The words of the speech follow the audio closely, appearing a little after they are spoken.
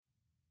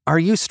Are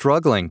you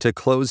struggling to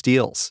close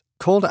deals?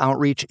 Cold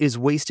outreach is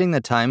wasting the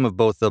time of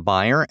both the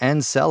buyer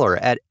and seller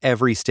at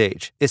every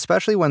stage,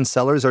 especially when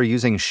sellers are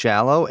using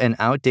shallow and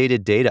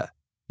outdated data.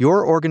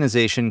 Your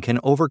organization can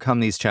overcome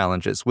these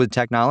challenges with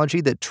technology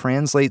that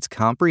translates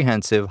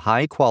comprehensive,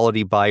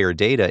 high-quality buyer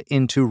data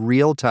into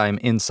real-time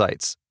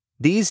insights.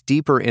 These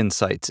deeper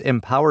insights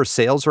empower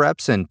sales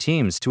reps and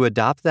teams to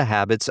adopt the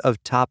habits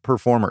of top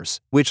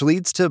performers, which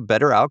leads to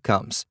better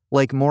outcomes,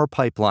 like more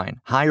pipeline,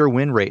 higher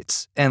win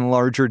rates, and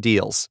larger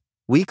deals.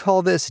 We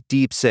call this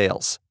deep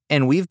sales,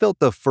 and we've built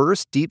the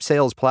first deep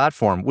sales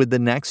platform with the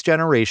next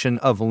generation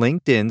of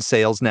LinkedIn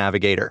Sales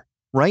Navigator.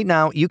 Right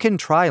now, you can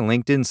try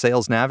LinkedIn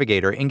Sales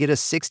Navigator and get a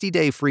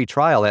 60-day free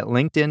trial at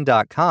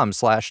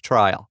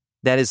linkedin.com/trial.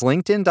 That is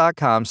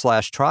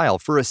linkedin.com/trial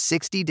for a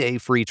 60-day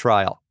free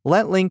trial.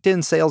 Let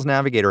LinkedIn Sales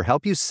Navigator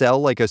help you sell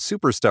like a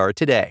superstar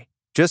today.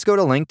 Just go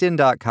to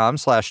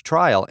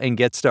linkedin.com/trial and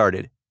get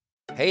started.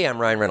 Hey, I'm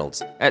Ryan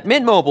Reynolds. At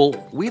Mint Mobile,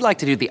 we like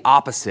to do the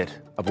opposite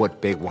of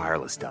what Big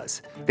Wireless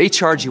does. They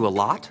charge you a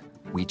lot,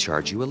 we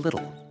charge you a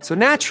little. So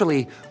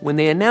naturally, when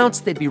they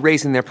announced they'd be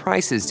raising their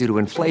prices due to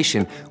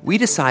inflation, we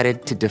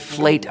decided to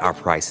deflate our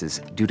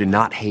prices due to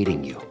not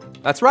hating you.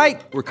 That's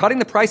right. We're cutting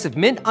the price of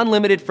Mint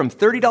Unlimited from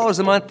 $30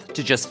 a month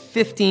to just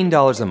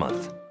 $15 a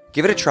month.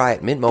 Give it a try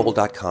at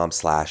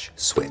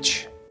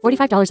mintmobile.com/switch.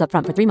 $45 up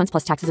front for 3 months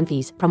plus taxes and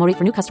fees. Promo rate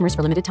for new customers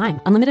for limited time.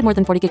 Unlimited more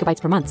than 40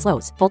 gigabytes per month.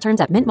 Slows full terms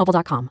at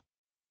mintmobile.com.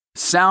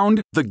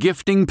 Sound the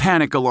gifting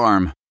panic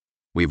alarm.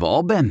 We've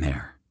all been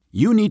there.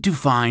 You need to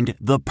find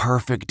the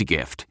perfect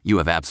gift. You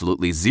have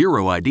absolutely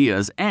zero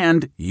ideas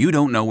and you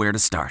don't know where to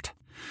start.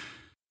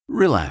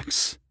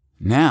 Relax.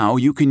 Now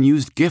you can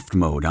use gift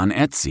mode on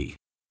Etsy.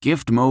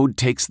 Gift mode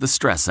takes the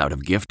stress out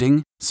of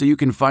gifting so you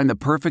can find the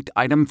perfect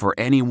item for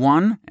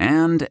anyone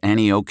and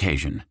any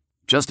occasion.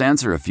 Just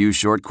answer a few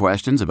short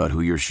questions about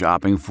who you're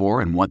shopping for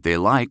and what they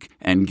like,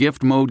 and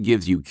gift mode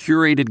gives you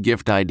curated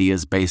gift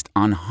ideas based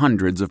on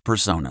hundreds of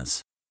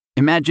personas.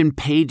 Imagine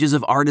pages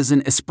of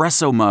artisan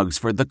espresso mugs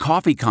for the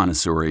coffee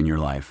connoisseur in your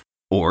life.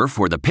 Or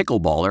for the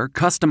pickleballer,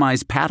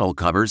 customized paddle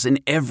covers in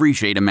every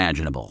shade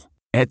imaginable.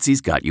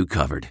 Etsy's got you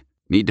covered.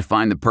 Need to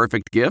find the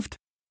perfect gift?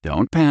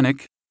 Don't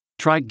panic.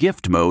 Try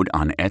gift mode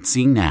on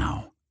Etsy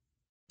now.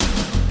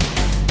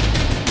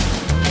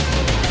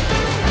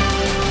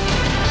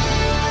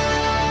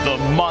 The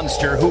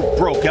monster who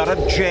broke out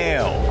of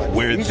jail,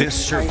 where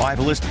this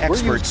survivalist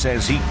expert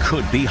says he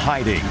could be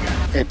hiding.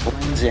 It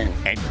blends in.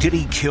 And did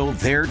he kill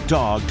their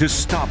dog to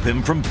stop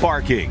him from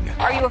barking?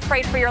 Are you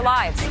afraid for your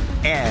lives?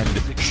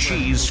 And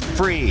she's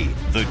free.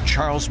 The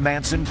Charles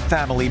Manson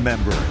family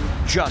member,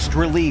 just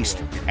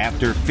released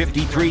after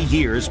 53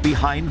 years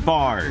behind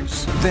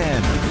bars.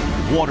 Then,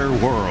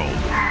 Waterworld.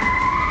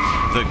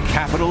 The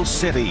capital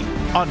city,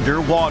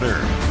 underwater,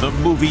 the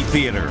movie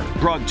theater,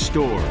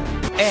 drugstore,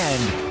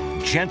 and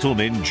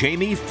Gentleman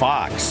Jamie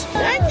Foxx.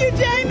 Thank you,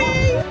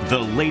 Jamie!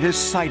 The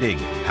latest sighting,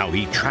 how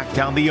he tracked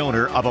down the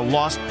owner of a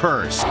lost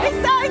purse.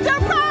 Besides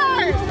your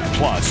purse!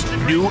 Plus,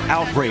 new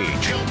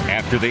outrage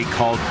after they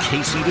called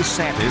Casey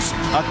DeSantis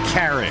a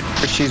Karen.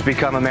 She's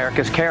become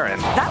America's Karen.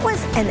 That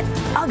was an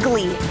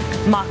ugly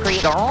mockery.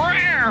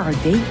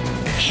 They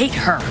hate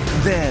her.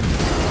 Then,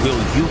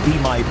 will you be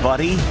my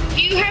buddy?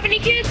 Do you have any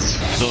kids?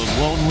 The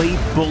lonely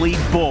bully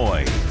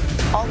boy.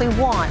 All he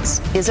wants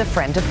is a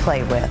friend to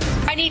play with.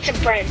 I need some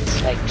friends,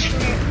 like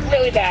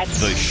really bad.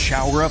 The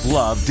shower of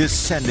love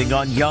descending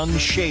on young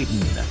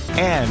Shaden.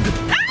 And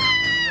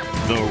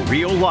the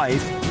real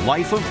life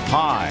of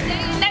Pi.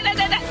 No.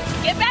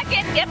 Get back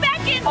in, get back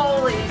in.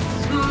 Holy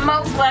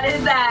smokes, what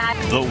is that?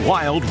 The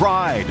wild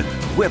ride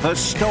with a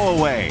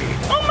stowaway.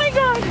 Oh my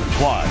God.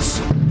 Plus,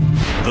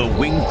 the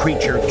winged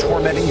creature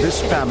tormenting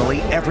this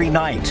family every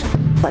night.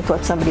 I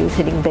thought somebody was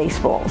hitting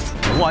baseballs.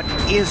 What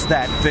is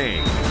that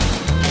thing?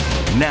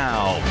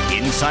 Now,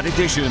 Inside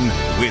Edition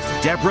with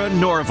Deborah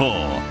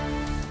Norville.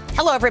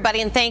 Hello,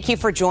 everybody, and thank you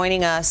for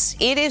joining us.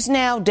 It is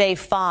now day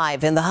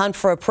 5 in the hunt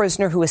for a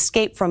prisoner who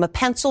escaped from a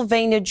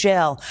Pennsylvania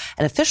jail.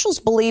 And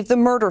officials believe the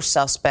murder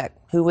suspect,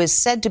 who is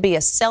said to be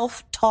a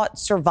self-taught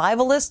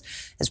survivalist,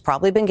 has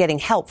probably been getting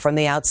help from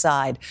the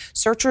outside.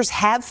 Searchers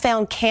have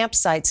found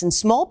campsites and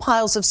small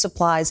piles of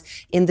supplies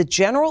in the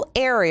general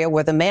area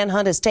where the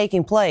manhunt is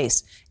taking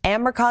place.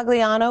 Ann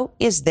Mercogliano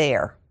is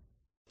there.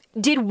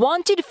 Did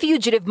wanted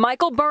fugitive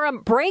Michael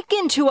Burham break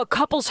into a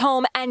couple's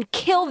home and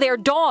kill their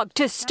dog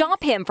to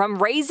stop him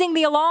from raising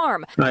the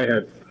alarm? I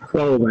had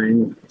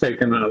clothing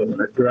taken out of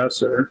my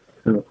dresser,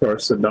 and of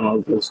course the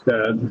dog was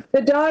dead.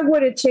 The dog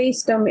would have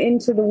chased him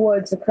into the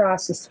woods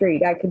across the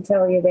street. I can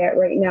tell you that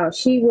right now.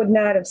 She would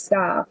not have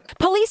stopped.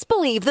 Police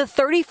believe the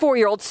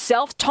 34-year-old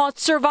self-taught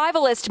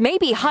survivalist may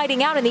be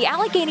hiding out in the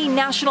Allegheny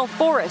National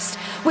Forest,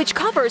 which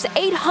covers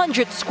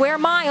 800 square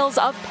miles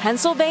of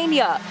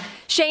Pennsylvania.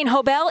 Shane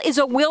Hobel is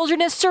a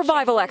wilderness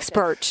survival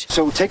expert.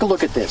 So take a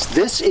look at this.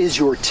 This is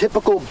your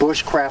typical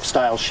bushcraft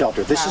style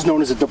shelter. This is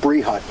known as a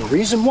debris hut. The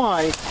reason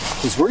why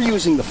is we're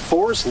using the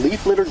forest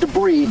leaf litter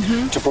debris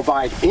to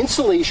provide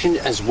insulation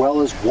as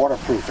well as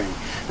waterproofing.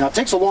 Now, it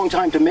takes a long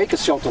time to make a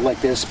shelter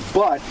like this,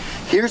 but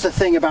here's the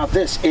thing about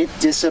this. It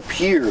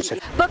disappears.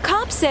 But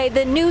cops say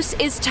the noose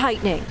is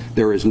tightening.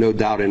 There is no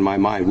doubt in my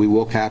mind we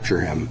will capture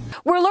him.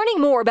 We're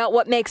learning more about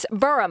what makes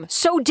Burham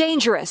so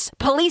dangerous.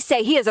 Police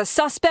say he is a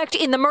suspect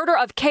in the murder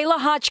of Kayla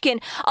Hodgkin,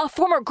 a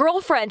former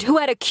girlfriend who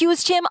had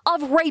accused him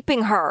of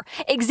raping her.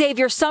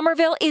 Xavier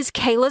Somerville is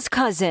Kayla's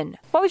cousin.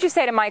 What would you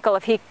say to Michael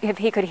if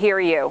he could hear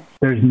you?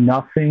 There's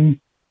nothing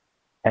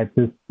at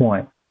this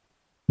point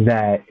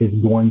that is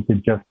going to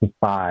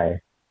justify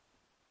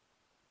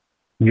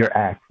your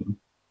actions.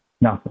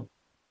 Nothing.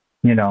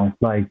 You know,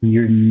 like,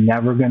 you're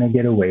never going to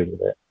get away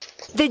with it.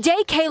 The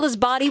day Kayla's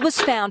body was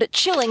found,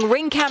 chilling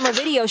ring camera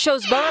video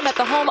shows Burham at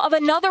the home of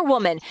another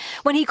woman.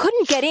 When he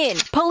couldn't get in,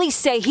 police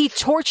say he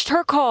torched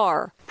her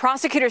car.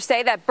 Prosecutors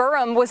say that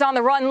Burham was on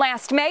the run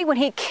last May when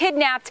he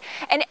kidnapped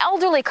an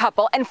elderly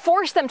couple and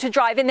forced them to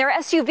drive in their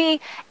SUV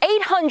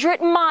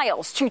 800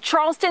 miles to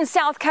Charleston,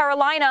 South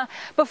Carolina,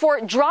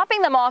 before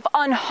dropping them off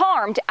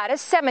unharmed at a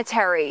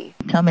cemetery.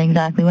 Tell me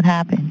exactly what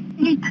happened.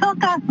 He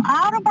took us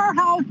out of our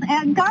house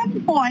at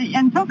gunpoint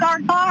and took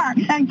our car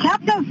and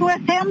kept us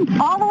with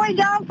him all the way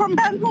down from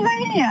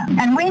Pennsylvania.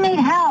 And we need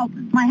help.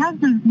 My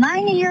husband's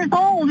 90 years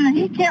old and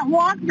he can't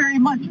walk very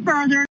much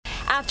further.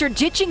 After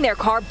ditching their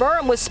car,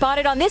 Burham was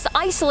spotted on this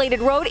isolated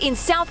road in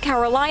South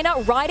Carolina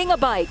riding a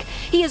bike.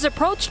 He is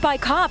approached by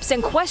cops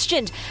and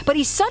questioned, but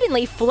he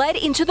suddenly fled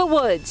into the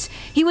woods.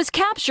 He was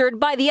captured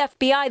by the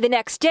FBI the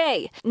next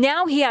day.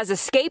 Now he has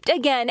escaped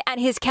again,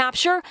 and his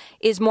capture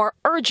is more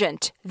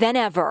urgent than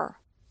ever.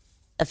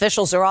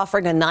 Officials are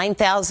offering a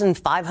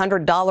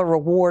 $9,500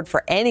 reward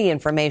for any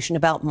information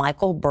about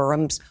Michael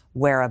Burham's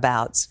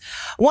whereabouts.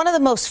 One of the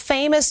most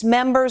famous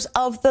members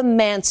of the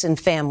Manson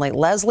family,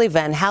 Leslie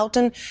Van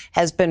Houten,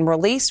 has been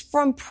released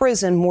from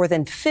prison more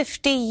than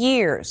 50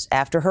 years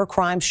after her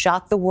crimes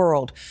shocked the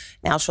world.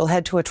 Now she'll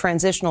head to a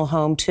transitional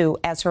home to,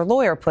 as her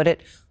lawyer put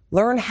it,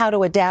 learn how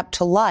to adapt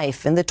to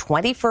life in the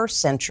 21st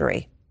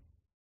century.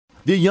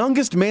 The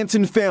youngest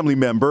Manson family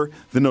member,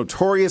 the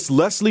notorious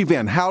Leslie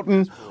Van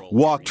Houten,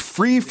 walked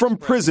free from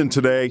prison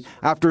today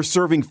after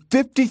serving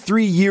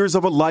 53 years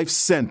of a life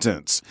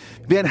sentence.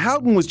 Van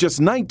Houten was just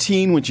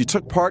 19 when she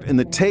took part in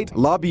the Tate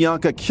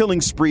LaBianca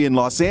killing spree in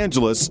Los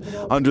Angeles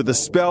under the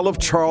spell of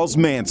Charles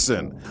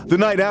Manson. The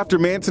night after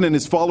Manson and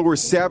his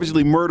followers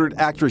savagely murdered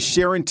actress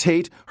Sharon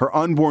Tate, her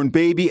unborn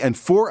baby, and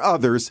 4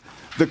 others,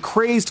 the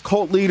crazed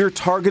cult leader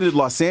targeted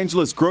Los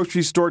Angeles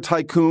grocery store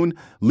tycoon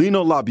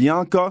Lino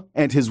LaBianca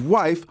and his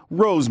wife,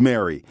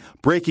 Rosemary,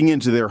 breaking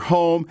into their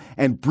home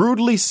and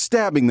brutally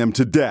stabbing them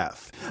to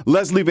death.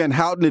 Leslie Van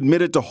Houten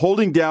admitted to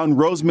holding down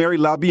Rosemary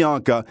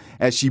LaBianca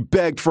as she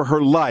begged for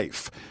her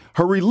life.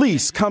 Her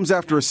release comes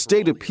after a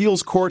state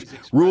appeals court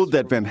ruled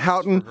that Van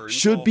Houten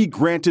should be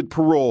granted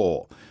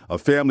parole. A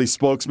family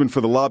spokesman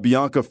for the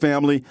LaBianca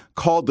family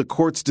called the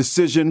court's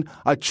decision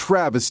a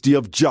travesty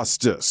of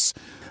justice.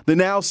 The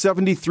now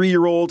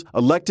 73-year-old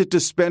elected to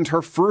spend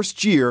her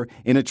first year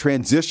in a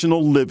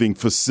transitional living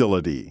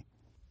facility.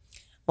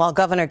 While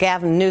Governor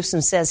Gavin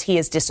Newsom says he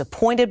is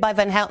disappointed by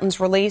Van Houten's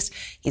release,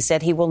 he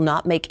said he will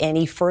not make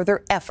any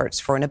further efforts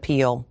for an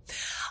appeal.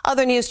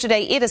 Other news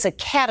today, it is a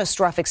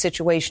catastrophic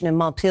situation in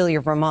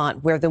Montpelier,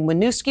 Vermont, where the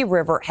Winooski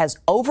River has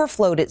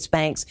overflowed its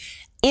banks,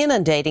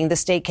 inundating the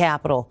state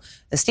capital.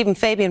 As Stephen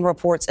Fabian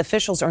reports,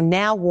 officials are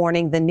now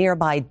warning the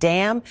nearby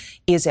dam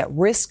is at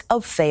risk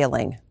of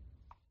failing.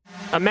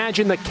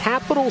 Imagine the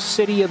capital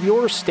city of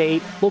your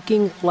state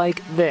looking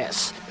like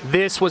this.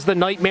 This was the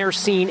nightmare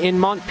scene in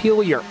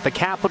Montpelier, the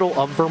capital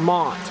of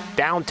Vermont.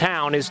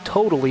 Downtown is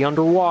totally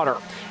underwater.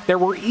 There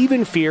were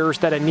even fears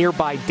that a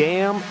nearby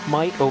dam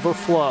might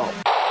overflow.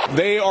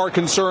 They are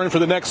concerned for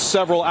the next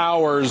several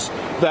hours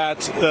that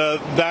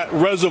that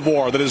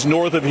reservoir that is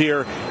north of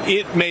here,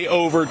 it may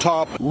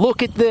overtop.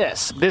 Look at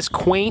this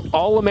quaint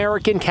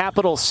all-American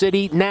capital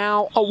city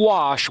now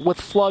awash with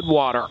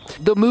floodwater.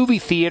 The movie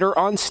theater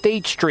on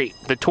State Street,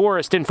 the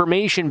tourist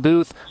information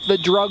booth, the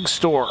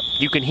drugstore.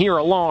 You can hear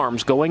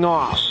alarms going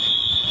off.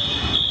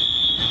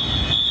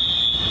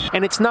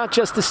 And it's not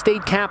just the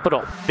state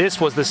capital. This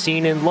was the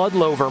scene in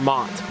Ludlow,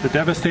 Vermont. The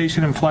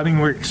devastation and flooding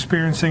we're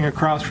experiencing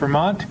across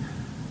Vermont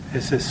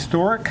is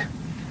historic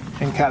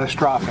and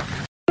catastrophic.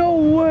 No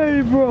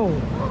way, bro.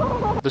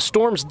 The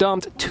storms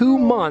dumped 2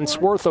 months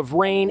worth of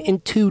rain in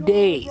 2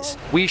 days.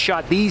 We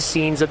shot these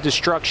scenes of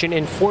destruction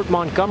in Fort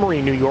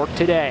Montgomery, New York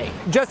today.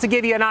 Just to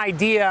give you an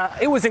idea,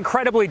 it was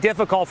incredibly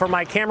difficult for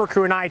my camera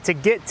crew and I to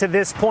get to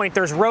this point.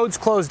 There's roads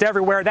closed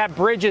everywhere. That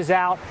bridge is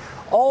out.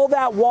 All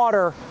that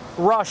water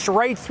rushed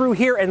right through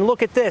here. And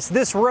look at this.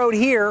 This road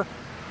here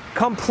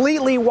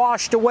completely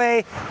washed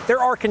away. There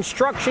are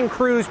construction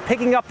crews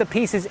picking up the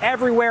pieces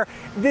everywhere.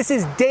 This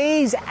is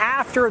days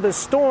after the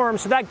storm,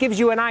 so that gives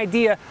you an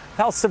idea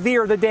how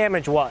severe the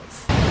damage was.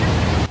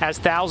 As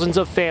thousands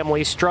of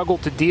families struggle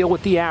to deal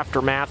with the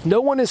aftermath,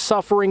 no one is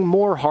suffering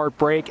more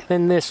heartbreak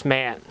than this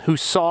man who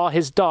saw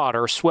his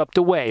daughter swept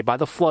away by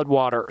the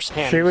floodwaters.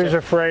 She was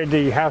afraid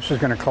the house was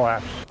going to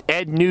collapse.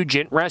 Ed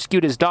Nugent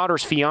rescued his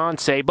daughter's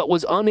fiance, but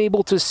was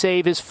unable to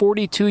save his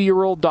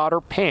 42-year-old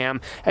daughter,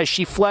 Pam, as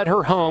she fled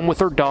her home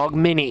with her dog,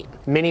 Minnie.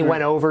 Minnie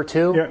went over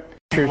too? Yeah.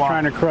 She was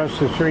trying to cross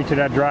the street to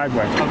that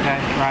driveway. Okay,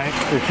 right.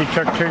 So she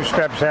took 2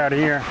 steps out of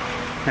here,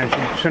 and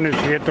as soon as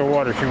she hit the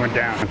water, she went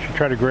down. She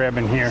tried to grab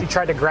in here. She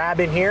tried to grab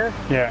in here?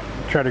 Yeah,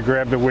 tried to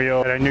grab the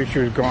wheel. I knew she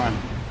was gone.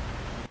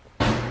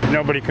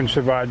 Nobody can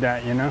survive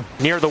that, you know?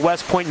 Near the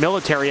West Point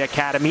Military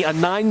Academy, a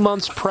 9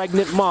 months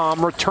pregnant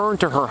mom returned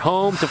to her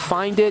home to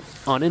find it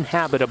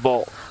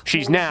uninhabitable.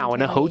 She's now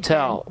in a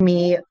hotel.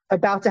 Me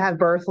about to have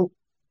birth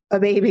a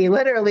baby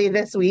literally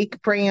this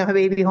week, bringing a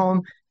baby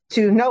home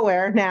to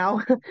nowhere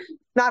now.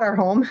 Not our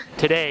home.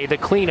 Today, the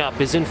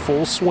cleanup is in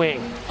full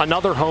swing.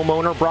 Another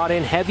homeowner brought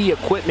in heavy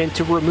equipment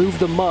to remove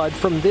the mud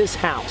from this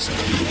house.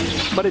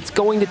 But it's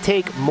going to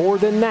take more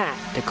than that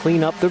to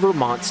clean up the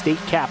Vermont state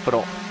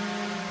capitol.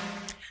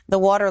 The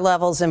water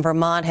levels in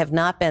Vermont have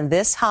not been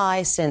this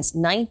high since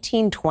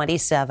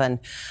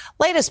 1927.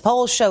 Latest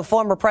polls show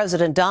former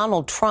President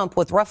Donald Trump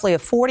with roughly a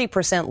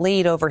 40%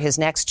 lead over his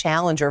next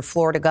challenger,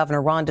 Florida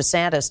Governor Ron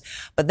DeSantis.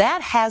 But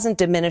that hasn't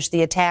diminished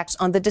the attacks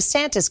on the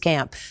DeSantis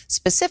camp,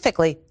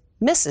 specifically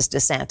Mrs.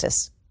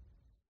 DeSantis.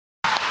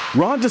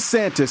 Ron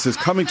DeSantis is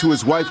coming to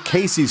his wife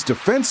Casey's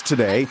defense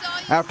today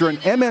after an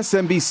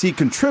MSNBC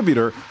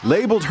contributor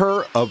labeled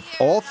her, of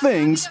all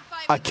things,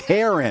 a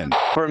Karen.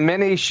 For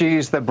many,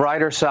 she's the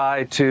brighter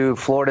side to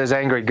Florida's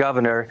angry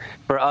governor.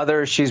 For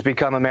others, she's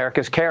become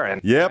America's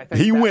Karen. Yep,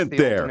 he went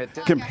there,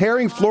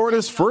 comparing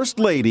Florida's first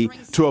lady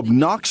to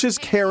obnoxious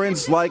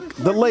Karens like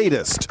the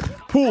latest,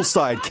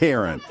 poolside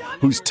Karen,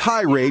 whose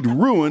tirade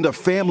ruined a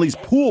family's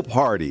pool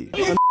party.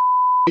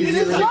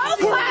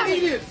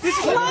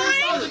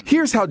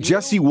 Here's how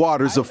Jesse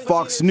Waters of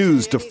Fox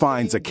News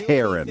defines a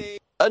Karen.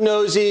 A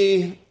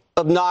nosy,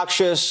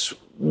 obnoxious,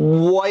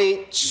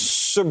 white,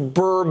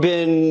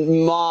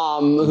 suburban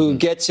mom who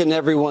gets in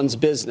everyone's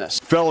business.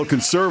 Fellow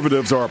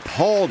conservatives are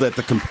appalled at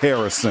the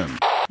comparison.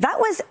 That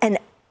was an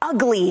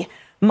ugly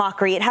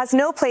mockery. It has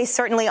no place,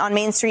 certainly, on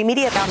mainstream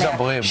media down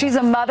there. She's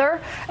a mother.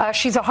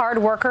 She's a hard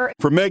worker.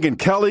 For Megyn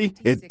Kelly,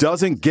 it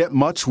doesn't get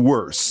much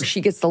worse.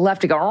 She gets the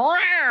left to go,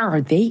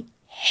 "Rawr." They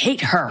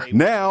hate her.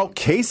 Now,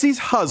 Casey's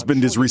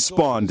husband is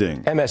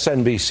responding.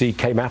 MSNBC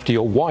came after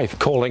your wife,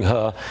 calling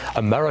her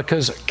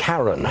America's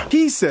Karen.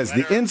 He says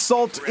the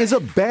insult is a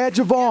badge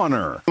of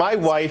honor. My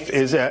wife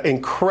is an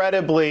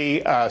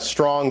incredibly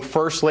strong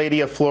First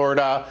Lady of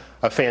Florida,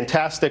 a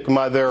fantastic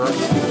mother.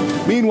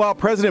 Meanwhile,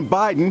 President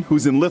Biden,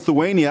 who's in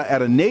Lithuania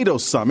at a NATO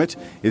summit,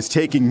 is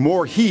taking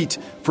more heat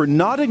for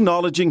not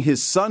acknowledging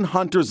his son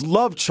Hunter's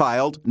love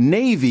child,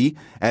 Navy,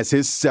 as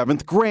his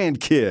 7th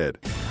grandkid.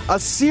 A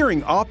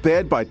searing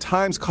op-ed by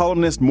Times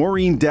columnist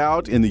Maureen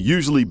Dowd in the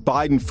usually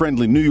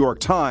Biden-friendly New York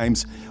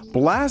Times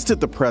blasted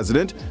the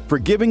president for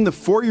giving the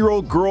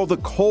 4-year-old girl the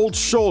cold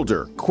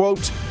shoulder.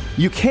 Quote,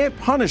 "You can't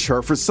punish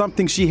her for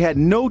something she had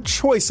no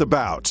choice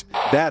about."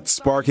 That's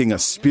sparking a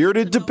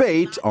spirited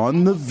debate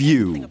on The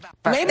View.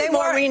 Maybe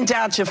Maureen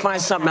Dowd should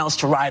find something else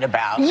to write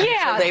about.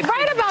 Yeah,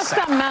 write about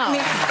something else.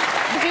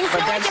 Do you feel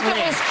like if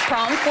it was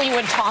Trump, we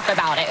would talk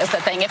about it, is the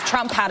thing? If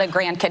Trump had a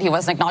grandkid, he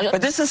wasn't acknowledged.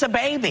 But this is a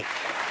baby.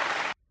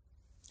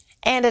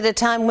 And at a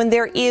time when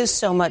there is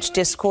so much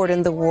discord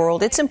in the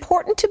world, it's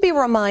important to be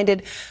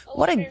reminded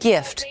what a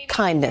gift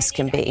kindness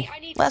can be.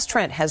 Les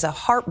Trent has a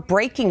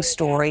heartbreaking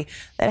story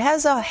that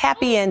has a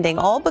happy ending,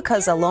 all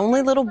because a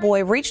lonely little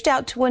boy reached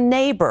out to a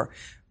neighbor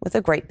with a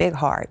great big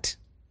heart.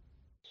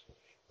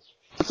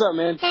 What's up,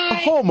 man? A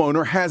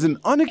homeowner has an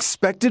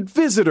unexpected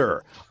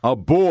visitor, a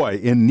boy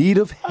in need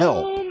of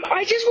help.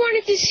 I just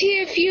wanted to see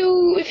if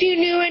you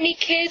knew any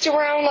kids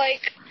around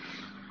like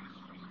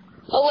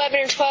 11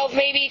 or 12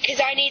 maybe, because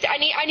I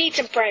need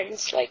some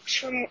friends, like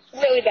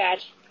really bad.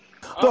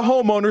 The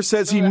homeowner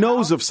says he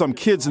knows of some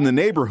kids in the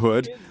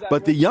neighborhood,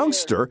 but the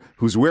youngster,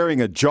 who's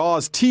wearing a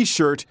Jaws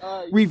t-shirt,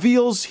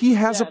 reveals he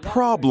has a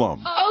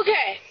problem.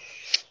 Okay.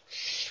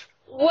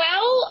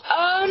 Well,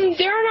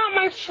 they're not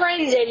my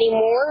friends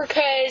anymore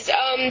because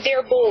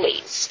they're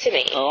bullies to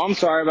me. Oh, I'm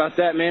sorry about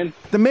that, man.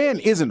 The man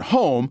isn't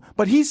home,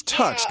 but he's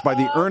touched by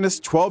the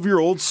earnest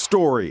 12-year-old's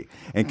story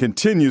and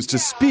continues to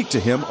speak to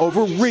him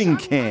over Ring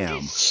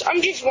Cam.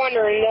 I'm just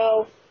wondering,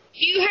 though,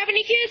 do you have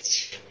any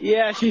kids?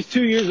 Yeah, she's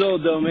 2 years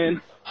old, though,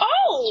 man.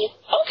 Oh,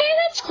 okay,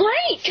 that's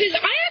great, because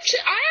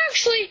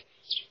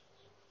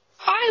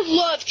I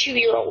love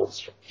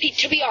 2-year-olds,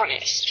 to be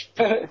honest.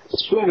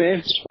 Cool,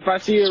 man. If I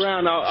see you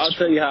around, I'll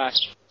tell you hi.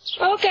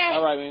 Okay.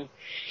 All right, man.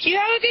 You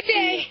have a good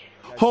day.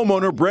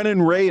 Homeowner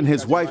Brennan Ray and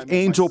his wife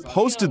Angel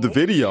posted the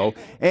video,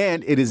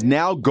 and it is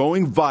now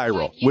going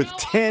viral with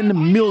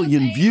 10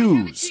 million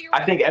views.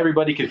 I think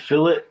everybody could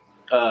feel it.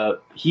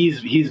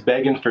 He's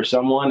begging for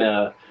someone.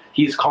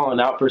 He's calling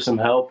out for some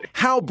help.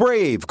 How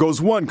brave,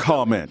 goes one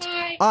comment.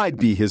 I'd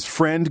be his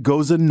friend,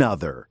 goes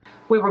another.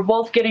 We were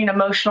both getting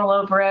emotional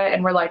over it,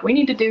 and we're like, we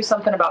need to do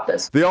something about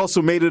this. They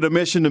also made it a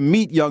mission to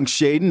meet young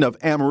Shaden of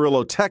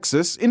Amarillo,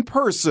 Texas, in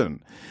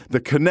person. The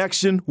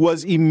connection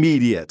was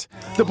immediate.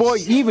 The boy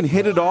even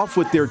hit it off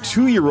with their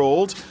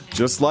 2-year-old,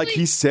 just like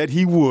he said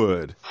he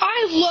would.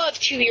 I love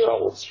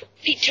 2-year-olds,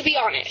 to be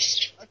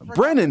honest.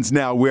 Brennan's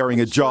now wearing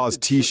a Jaws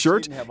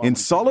t-shirt in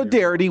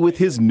solidarity with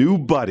his new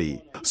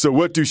buddy. So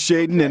what do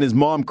Shaden and his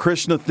mom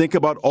Krishna think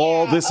about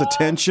all this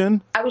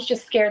attention? I was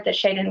just scared that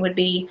Shaden would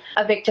be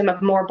a victim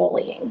of more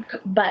bullying.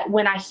 But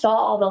when I saw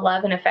all the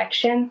love and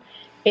affection,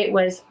 it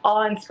was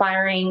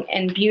awe-inspiring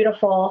and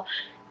beautiful.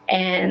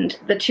 And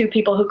the two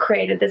people who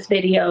created this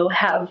video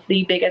have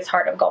the biggest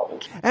heart of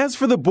gold. As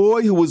for the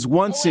boy who was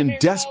once in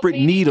desperate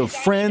need of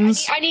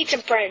friends, I need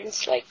some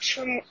friends, like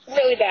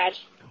really bad.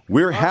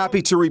 We're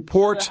happy to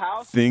report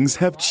things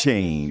have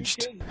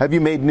changed. Have you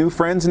made new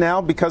friends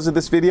now because of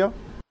this video?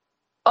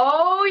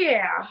 Oh,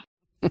 yeah.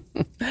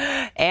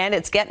 And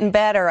it's getting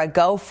better. A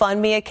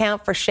GoFundMe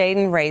account for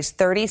Shaden raised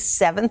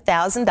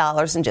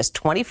 $37,000 in just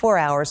 24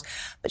 hours.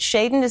 But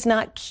Shaden is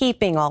not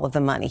keeping all of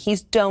the money.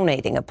 He's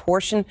donating a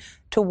portion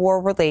to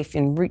war relief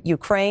in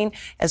Ukraine,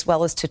 as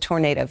well as to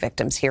tornado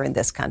victims here in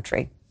this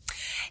country.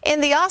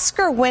 In the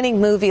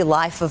Oscar-winning movie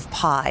Life of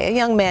Pi, a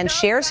young man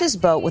shares his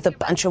boat with a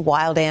bunch of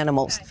wild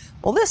animals.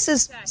 Well, this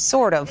is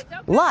sort of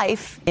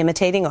life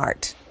imitating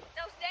art.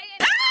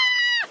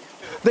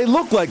 They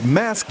look like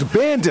masked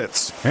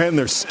bandits, and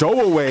they're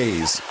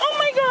stowaways. Oh,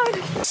 my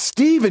God.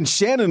 Steve and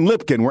Shannon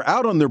Lipkin were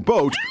out on their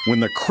boat when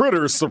the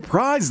critters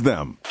surprised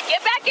them.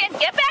 Get back in.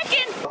 Get back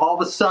in.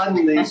 All of a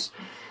sudden, these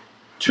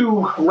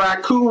 2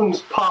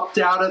 raccoons popped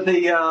out of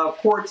the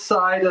port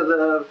side of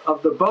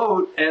the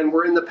boat and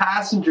were in the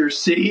passenger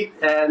seat.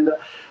 And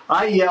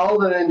I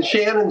yelled, and then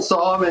Shannon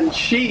saw them, and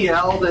she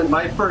yelled, and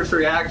my first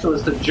reaction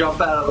was to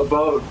jump out of the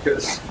boat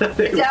because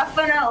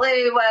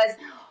Definitely was.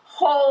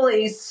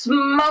 Holy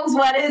smokes,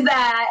 what is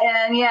that?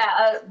 And yeah,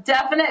 a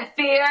definite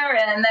fear,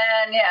 and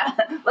then, yeah,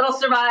 little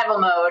survival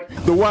mode.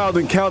 The wild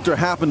encounter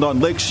happened on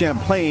Lake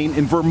Champlain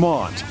in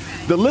Vermont.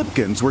 The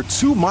Lipkins were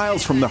 2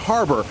 miles from the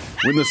harbor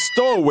when the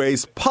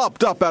stowaways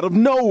popped up out of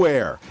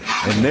nowhere.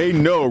 And they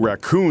know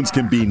raccoons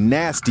can be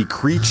nasty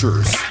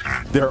creatures.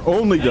 Their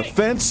only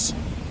defense?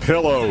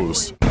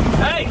 Pillows.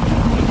 Hey,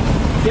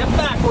 get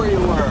back where you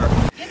were.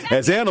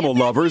 As animal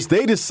lovers,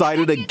 they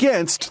decided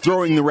against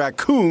throwing the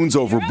raccoons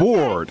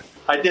overboard.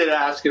 I did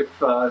ask if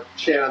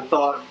Shannon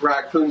thought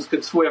raccoons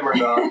could swim or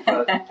not,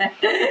 but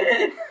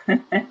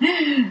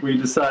we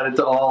decided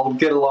to all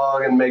get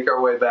along and make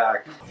our way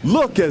back.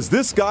 Look as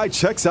this guy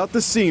checks out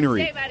the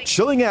scenery,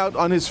 chilling out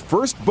on his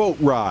first boat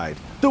ride,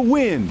 the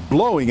wind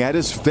blowing at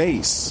his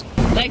face.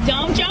 Like,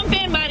 don't jump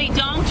in, buddy,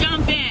 don't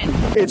jump in.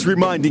 It's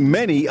reminding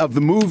many of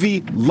the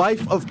movie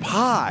Life of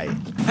Pi.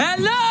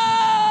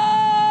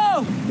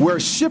 Hello! Where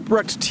a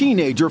shipwrecked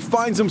teenager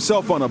finds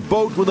himself on a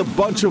boat with a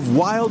bunch of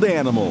wild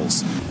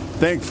animals.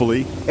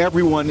 Thankfully,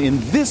 everyone in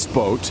this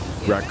boat,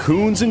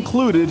 raccoons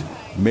included,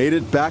 made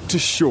it back to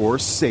shore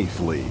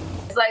safely.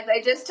 It's like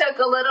they just took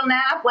a little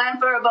nap, went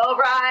for a boat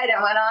ride,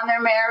 and went on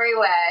their merry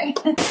way.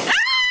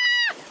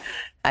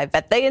 I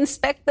bet they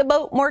inspect the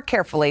boat more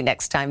carefully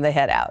next time they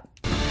head out.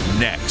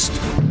 Next,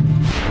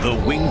 the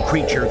winged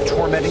creature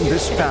tormenting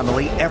this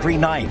family every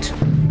night.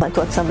 I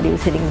thought somebody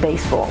was hitting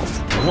baseballs.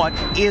 What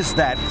is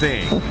that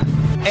thing?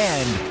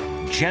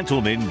 And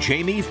gentleman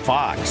Jamie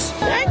Foxx.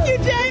 Thank you,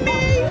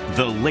 Jamie!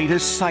 The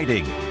latest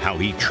sighting, how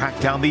he tracked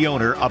down the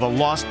owner of a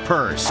lost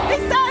purse.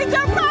 Besides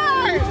your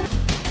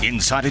purse!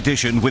 Inside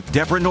Edition with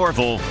Deborah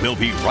Norville. We'll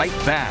be right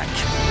back.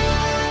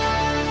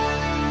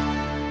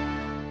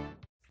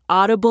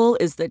 Audible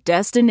is the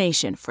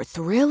destination for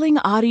thrilling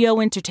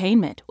audio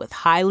entertainment with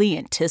highly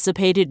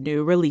anticipated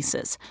new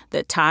releases.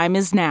 The time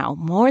is now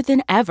more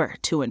than ever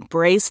to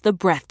embrace the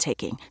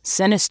breathtaking,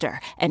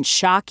 sinister, and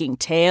shocking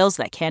tales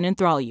that can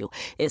enthrall you,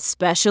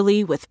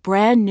 especially with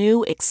brand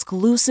new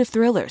exclusive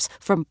thrillers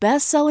from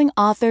best-selling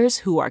authors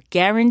who are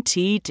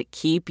guaranteed to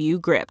keep you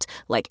gripped,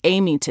 like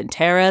Amy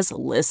Tintera's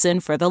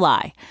Listen for the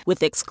Lie.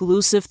 With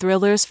exclusive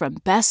thrillers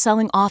from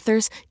best-selling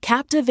authors,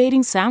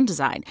 captivating sound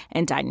design,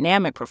 and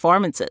dynamic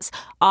performances,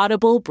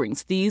 Audible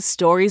brings these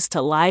stories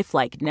to life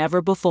like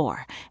never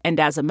before. And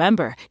as a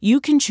member,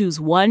 you can choose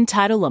one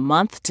title a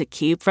month to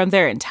keep from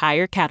their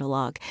entire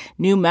catalog.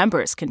 New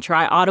members can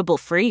try Audible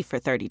free for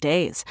 30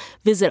 days.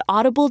 Visit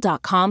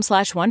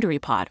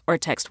audible.com/WonderyPod or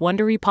text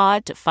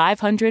WonderyPod to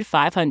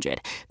 500-500.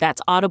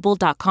 That's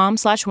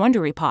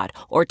audible.com/WonderyPod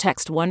or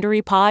text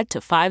WonderyPod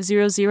to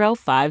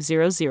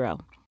 500-500.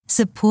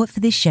 Support for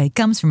this show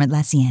comes from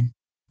Atlassian.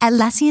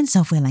 Atlassian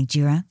software like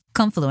Jira,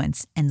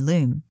 Confluence, and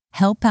Loom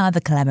help power the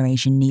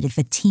collaboration needed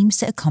for teams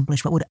to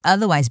accomplish what would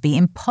otherwise be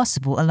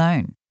impossible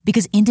alone.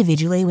 Because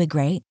individually we're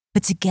great,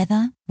 but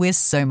together we're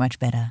so much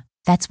better.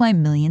 That's why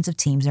millions of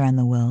teams around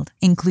the world,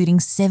 including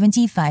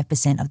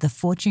 75% of the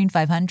Fortune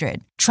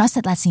 500, trust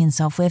Atlassian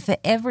software for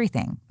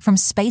everything from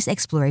space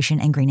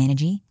exploration and green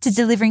energy to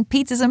delivering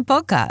pizzas and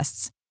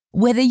podcasts.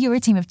 Whether you're a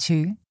team of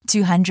 2,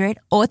 200,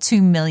 or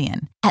 2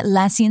 million,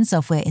 Atlassian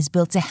software is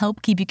built to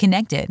help keep you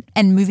connected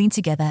and moving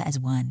together as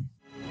one.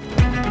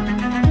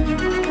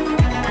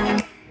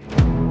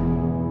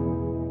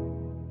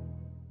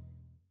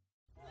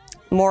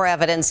 More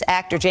evidence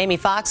actor Jamie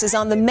Foxx is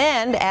on the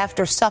mend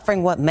after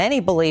suffering what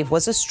many believe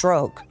was a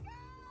stroke.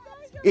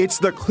 It's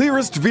the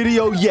clearest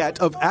video yet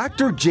of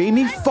actor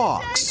Jamie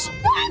Foxx.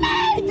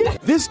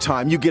 This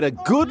time you get a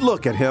good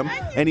look at him,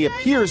 and he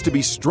appears to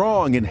be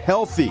strong and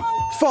healthy.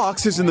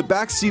 Foxx is in the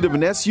backseat of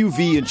an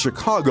SUV in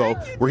Chicago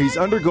where he's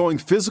undergoing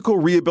physical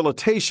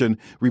rehabilitation,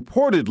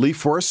 reportedly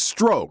for a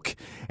stroke.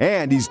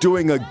 And he's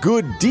doing a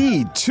good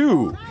deed,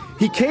 too.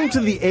 He came to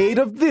the aid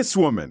of this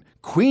woman,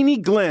 Queenie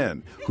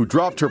Glenn, who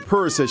dropped her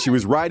purse as she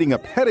was riding a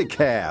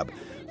pedicab.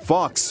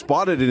 Foxx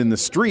spotted it in the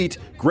street,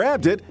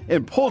 grabbed it,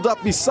 and pulled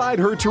up beside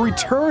her to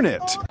return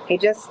it. He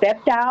just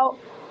stepped out,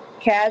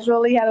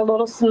 casually had a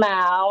little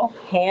smile,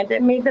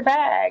 handed me the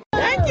bag.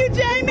 Thank you,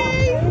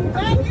 Jamie!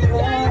 Thank you,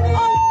 Jamie!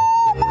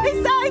 Oh, he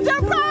signed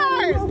your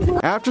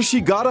purse! After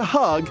she got a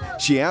hug,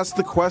 she asked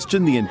the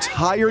question the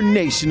entire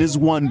nation is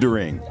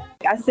wondering.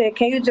 I said,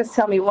 can you just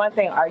tell me one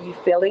thing? Are you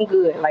feeling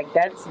good? Like,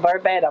 that's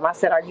verbatim. I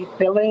said, are you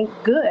feeling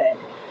good?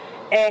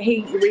 And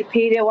he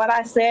repeated what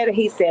I said, and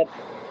he said,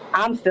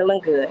 I'm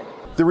feeling good.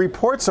 The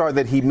reports are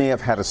that he may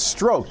have had a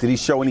stroke. Did he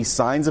show any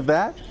signs of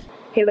that?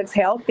 He looks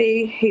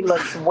healthy. He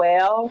looks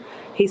well.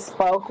 He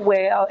spoke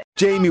well.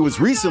 Jamie was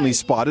recently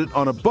spotted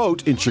on a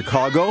boat in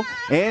Chicago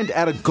and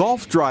at a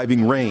golf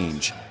driving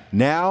range.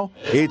 Now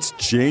it's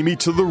Jamie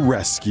to the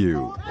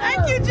rescue.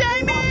 Thank you,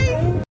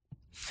 Jamie!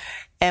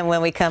 And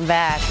when we come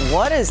back,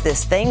 what is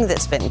this thing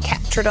that's been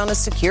captured on a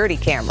security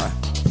camera?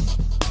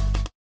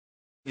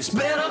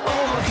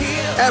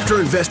 After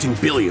investing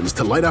billions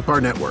to light up our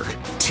network,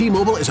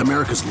 T-Mobile is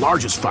America's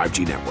largest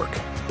 5G network.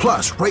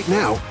 Plus, right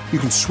now, you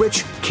can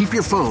switch, keep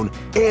your phone,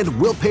 and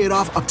we'll pay it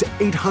off up to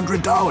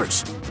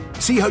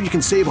 $800. See how you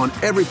can save on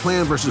every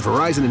plan versus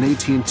Verizon and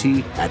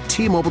AT&T at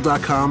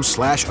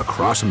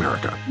T-Mobile.com/across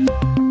America.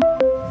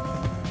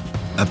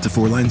 Up to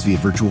 4 lines via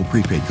virtual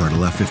prepaid card.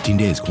 Allow 15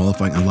 days.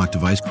 Qualifying unlocked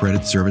device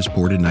credit service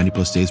ported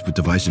 90+ days with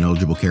device and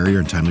eligible carrier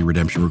and timely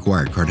redemption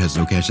required. Card has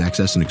no cash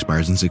access and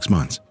expires in 6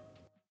 months.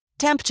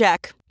 Temp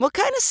check. What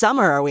kind of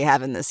summer are we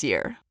having this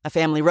year? A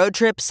family road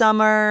trip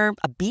summer?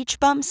 A beach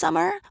bum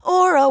summer?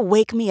 Or a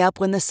wake me up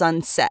when the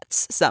sun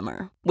sets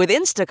summer? With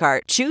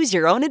Instacart, choose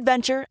your own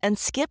adventure and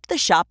skip the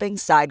shopping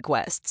side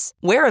quests.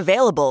 Where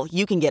available,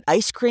 you can get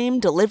ice cream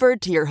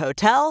delivered to your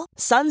hotel,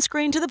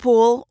 sunscreen to the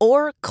pool,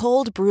 or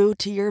cold brew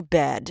to your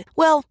bed.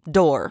 Well,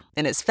 door,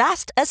 in as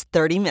fast as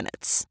 30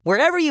 minutes.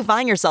 Wherever you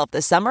find yourself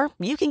this summer,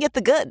 you can get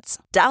the goods.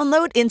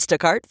 Download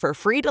Instacart for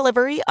free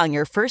delivery on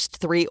your first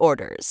 3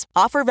 orders.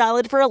 Offer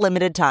valid for a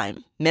limited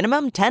time.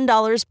 Minimum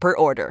 $10 per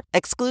order.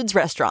 Excludes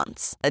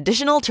restaurants.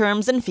 Additional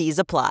terms and fees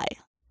apply.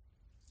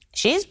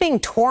 She's being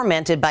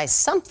tormented by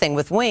something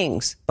with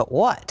wings, but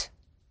what?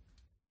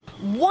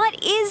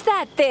 What is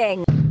that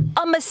thing?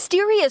 A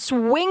mysterious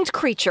winged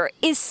creature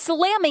is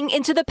slamming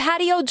into the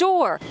patio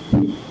door.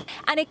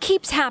 And it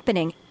keeps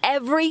happening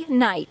every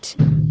night.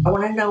 I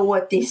want to know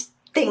what these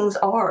things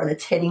are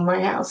that's hitting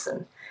my house,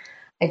 and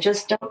I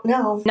just don't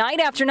know. Night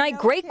after night,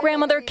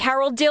 great-grandmother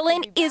Carol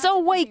Dillon is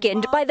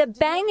awakened by the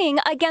banging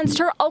against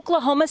her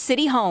Oklahoma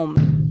City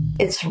home.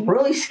 It's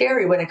really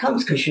scary when it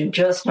comes because you're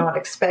just not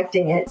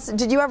expecting it.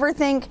 Did you ever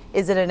think,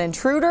 is it an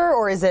intruder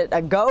or is it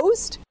a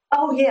ghost?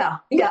 Oh, yeah.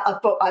 Yeah,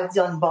 I've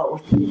done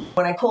both.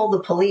 When I called the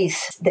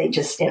police, they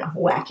just,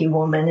 wacky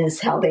woman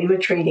is how they were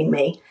treating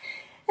me.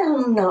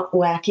 And I'm not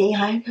wacky.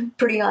 I have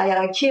pretty high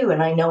IQ,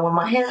 and I know when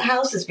my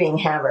house is being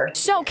hammered.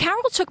 So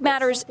Carol took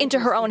matters into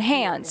her own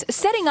hands,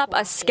 setting up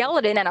a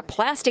skeleton and a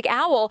plastic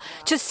owl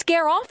to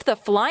scare off the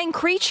flying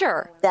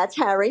creature. That's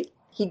Harry.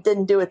 He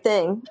didn't do a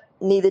thing.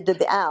 Neither did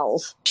the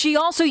owls. She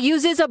also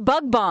uses a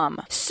bug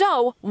bomb.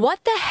 So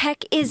what the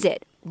heck is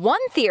it?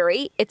 One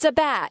theory, it's a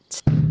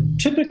bat.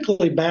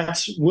 Typically,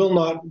 bats will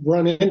not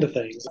run into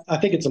things. I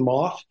think it's a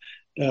moth,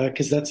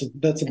 because that's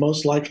the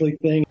most likely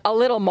thing. A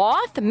little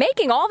moth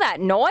making all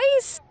that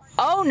noise?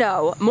 Oh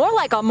no, more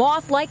like a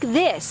moth like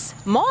this.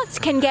 Moths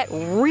can get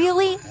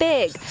really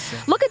big.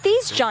 Look at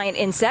these giant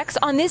insects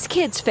on this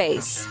kid's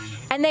face.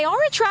 And they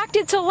are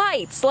attracted to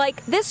lights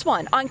like this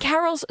one on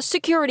Carol's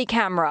security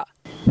camera.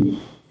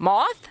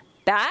 Moth?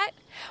 Bat?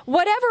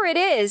 Whatever it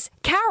is,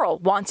 Carol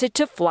wants it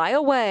to fly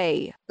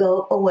away.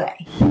 Go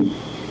away.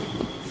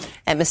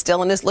 And Miss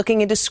Dillon is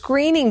looking into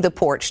screening the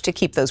porch to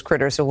keep those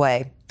critters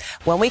away.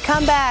 When we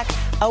come back,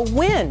 a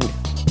wind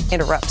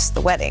interrupts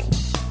the wedding.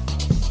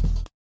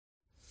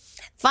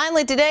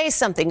 Finally today,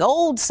 something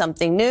old,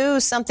 something new,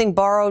 something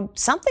borrowed,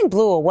 something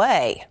blew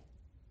away.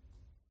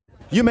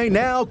 You may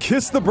now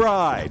kiss the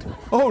bride.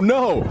 Oh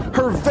no,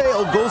 her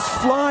veil goes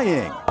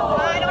flying. Oh,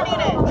 I don't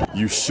need it.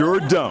 You sure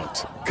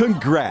don't.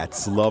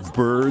 Congrats,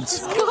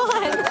 lovebirds.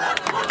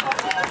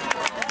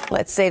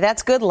 Let's say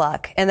that's good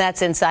luck. And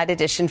that's Inside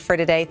Edition for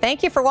today.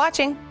 Thank you for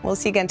watching. We'll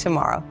see you again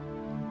tomorrow.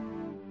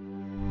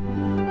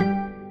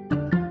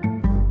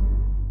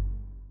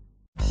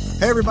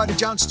 Hey everybody,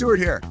 Jon Stewart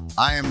here.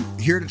 I am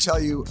here to tell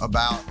you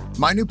about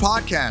my new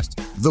podcast,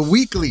 The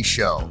Weekly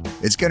Show.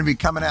 It's going to be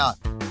coming out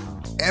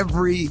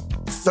every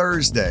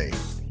Thursday.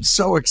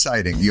 So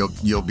exciting.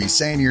 You'll be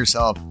saying to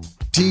yourself,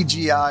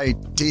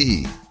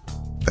 TGIT.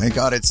 Thank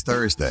God it's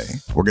Thursday.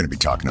 We're going to be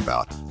talking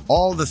about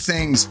all the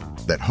things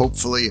that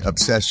hopefully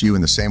obsess you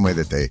in the same way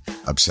that they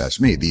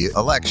obsess me. The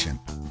election,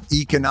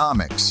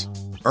 economics,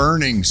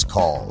 earnings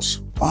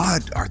calls.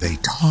 What are they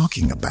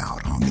talking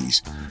about on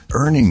these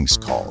earnings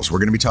calls? We're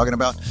going to be talking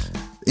about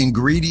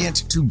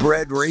ingredient to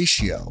bread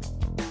ratio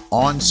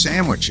on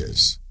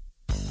sandwiches.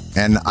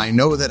 And I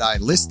know that I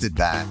listed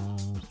that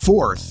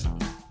fourth,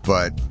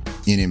 but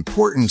in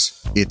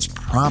importance, it's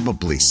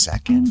probably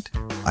second.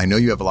 I know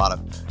you have a lot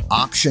of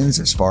options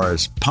as far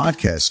as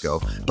podcasts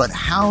go, but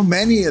how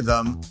many of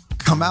them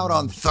come out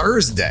on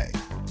Thursday?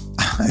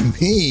 I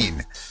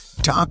mean,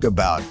 talk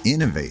about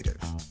innovative.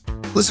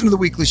 Listen to The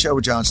Weekly Show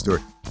with Jon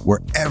Stewart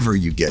wherever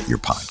you get your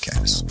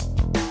podcasts.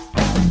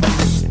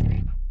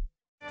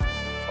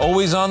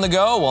 Always on the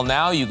go? Well,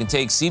 now you can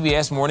take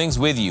CBS Mornings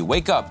with you.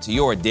 Wake up to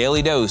your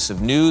daily dose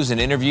of news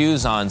and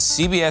interviews on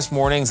CBS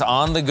Mornings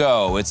On the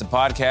Go. It's a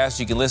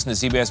podcast. You can listen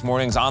to CBS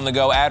Mornings On the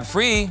Go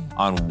ad-free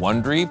on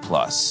Wondery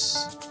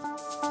Plus.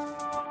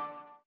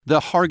 The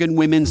Hargan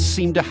women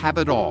seem to have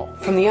it all.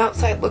 From the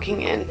outside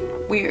looking in,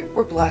 we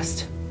were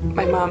blessed.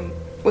 My mom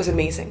was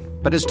amazing.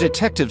 But as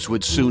detectives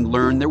would soon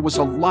learn, there was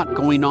a lot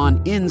going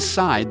on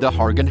inside the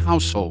Hargan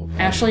household.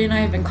 Ashley and I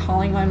have been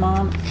calling my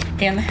mom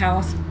and the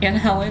house and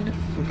Helen.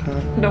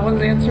 No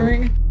one's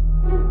answering.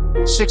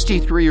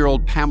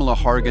 63-year-old Pamela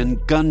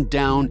Hargan gunned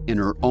down in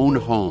her own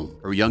home.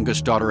 Her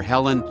youngest daughter,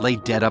 Helen, lay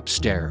dead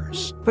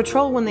upstairs.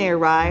 Patrol, when they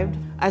arrived,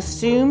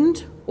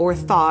 assumed or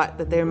thought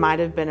that there might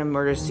have been a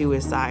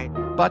murder-suicide.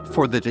 But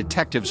for the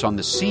detectives on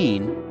the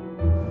scene,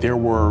 there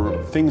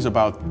were things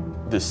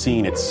about the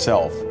scene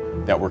itself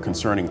that were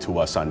concerning to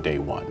us on day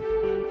one.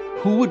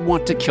 Who would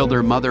want to kill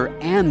their mother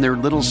and their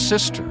little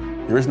sister?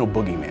 There is no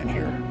boogeyman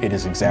here. It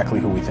is exactly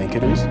who we think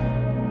it is.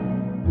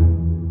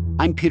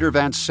 I'm Peter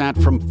Van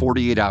Sant from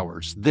 48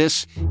 Hours.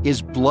 This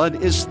is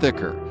Blood is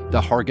Thicker,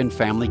 the Hargan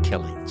family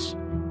killings.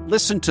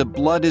 Listen to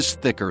Blood is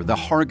Thicker, the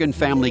Hargan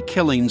family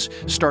killings,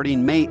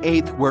 starting May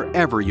 8th,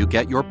 wherever you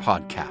get your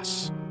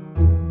podcasts.